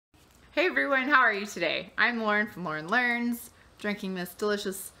Hey everyone, how are you today? I'm Lauren from Lauren Learns, drinking this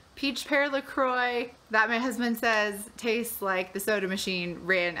delicious peach pear LaCroix that my husband says tastes like the soda machine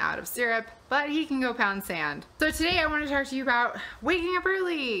ran out of syrup, but he can go pound sand. So today I want to talk to you about waking up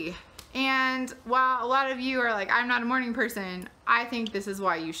early. And while a lot of you are like, I'm not a morning person, I think this is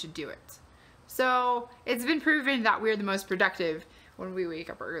why you should do it. So it's been proven that we're the most productive when we wake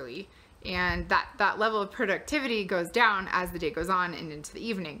up early, and that level of productivity goes down as the day goes on and into the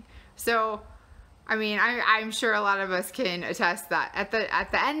evening. So, I mean, I'm sure a lot of us can attest that at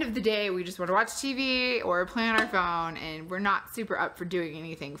the end of the day, we just want to watch TV or play on our phone, and we're not super up for doing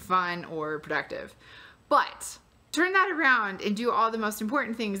anything fun or productive. But turn that around and do all the most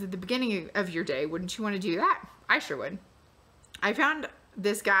important things at the beginning of your day. Wouldn't you want to do that? I sure would. I found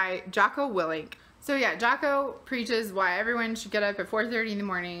this guy, Jocko Willink. So yeah, Jocko preaches why everyone should get up at 4:30 in the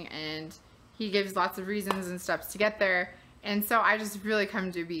morning, and he gives lots of reasons and steps to get there. And so I just really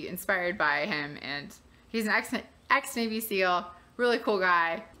come to be inspired by him, and he's an ex-Navy SEAL, really cool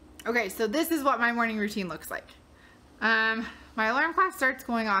guy. Okay, so this is what my morning routine looks like. My alarm clock starts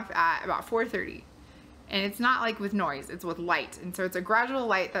going off at about 4:30, and it's not like with noise, it's with light. And so it's a gradual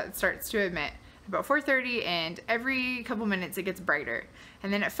light that starts to emit about 4:30, and every couple minutes it gets brighter.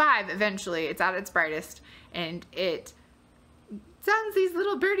 And then at 5, eventually it's at its brightest, and it sounds these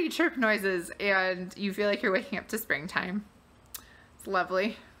little birdie chirp noises, and you feel like you're waking up to springtime. It's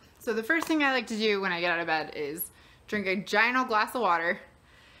lovely. So the first thing I like to do when I get out of bed is drink a giant old glass of water,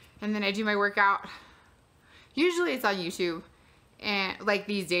 and then I do my workout. Usually it's on YouTube, and like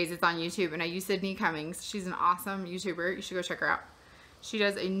these days it's on YouTube, and I use Sydney Cummings. She's an awesome YouTuber. You should go check her out. She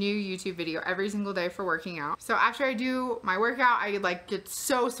does a new YouTube video every single day for working out. So after I do my workout, I like get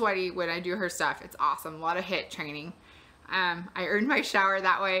so sweaty when I do her stuff. It's awesome. A lot of HIIT training. I earned my shower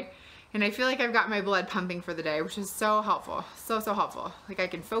that way, and I feel like I've got my blood pumping for the day, which is so helpful. So helpful. Like I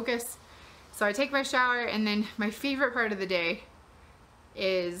can focus. So I take my shower, and then my favorite part of the day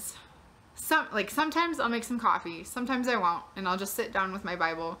is sometimes I'll make some coffee, sometimes I won't, and I'll just sit down with my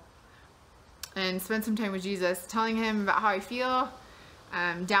Bible and spend some time with Jesus, telling him about how I feel,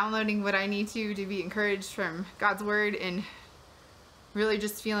 downloading what I need to be encouraged from God's word, and really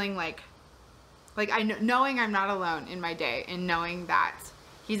just feeling like knowing I'm not alone in my day, and knowing that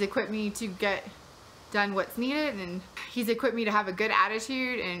he's equipped me to get done what's needed, and he's equipped me to have a good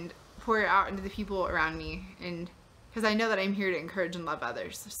attitude and pour it out into the people around me, and because I know that I'm here to encourage and love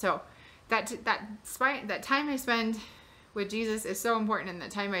others. So that time I spend with Jesus is so important, and the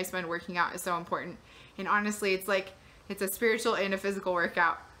time I spend working out is so important. And honestly, it's a spiritual and a physical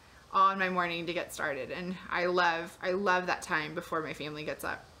workout all in my morning to get started, and I love that time before my family gets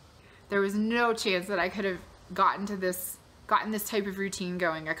up. There was no chance that I could have gotten this type of routine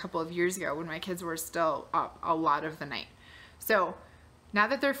going a couple of years ago when my kids were still up a lot of the night. So now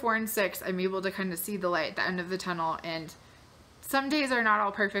that they're 4 and 6, I'm able to kind of see the light at the end of the tunnel, and some days are not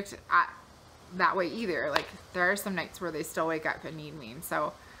all perfect that way either. Like there are some nights where they still wake up and need me, and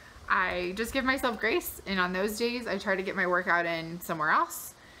so I just give myself grace, and on those days I try to get my workout in somewhere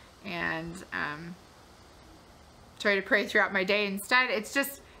else, and try to pray throughout my day instead.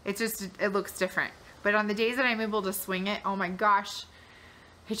 It looks different. But on the days that I'm able to swing it, oh my gosh,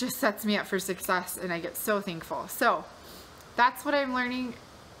 it just sets me up for success, and I get so thankful. So that's what I'm learning.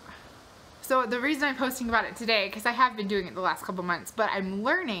 So the reason I'm posting about it today, because I have been doing it the last couple months, but I'm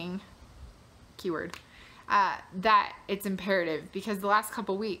learning, keyword, that it's imperative, because the last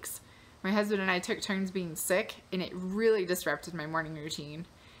couple weeks my husband and I took turns being sick, and it really disrupted my morning routine,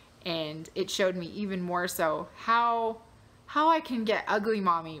 and it showed me even more so how I can get ugly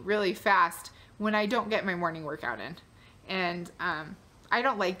mommy really fast when I don't get my morning workout in. And I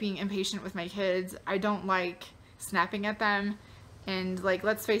don't like being impatient with my kids. I don't like snapping at them, and like,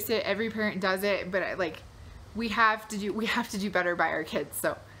 let's face it, every parent does it, but we have to do better by our kids.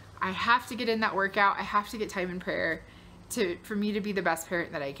 So I have to get in that workout. I have to get time in prayer for me to be the best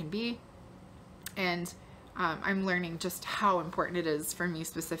parent that I can be. And I'm learning just how important it is for me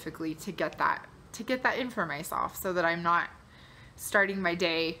specifically to get that in for myself, so that I'm not starting my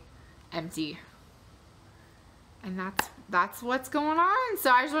day empty. And that's what's going on. So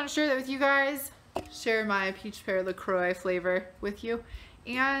I just want to share that with you guys, share my peach pear LaCroix flavor with you,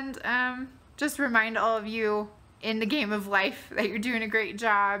 and just remind all of you in the game of life that you're doing a great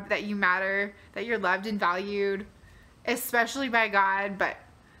job, that you matter, that you're loved and valued, especially by God. But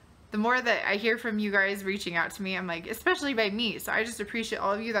the more that I hear from you guys reaching out to me, I'm like, especially by me. So I just appreciate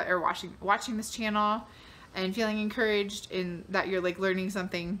all of you that are watching this channel and feeling encouraged, in that you're like learning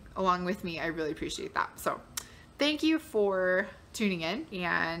something along with me. I really appreciate that. So thank you for tuning in,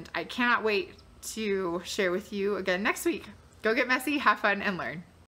 and I cannot wait to share with you again next week. Go get messy, have fun, and learn.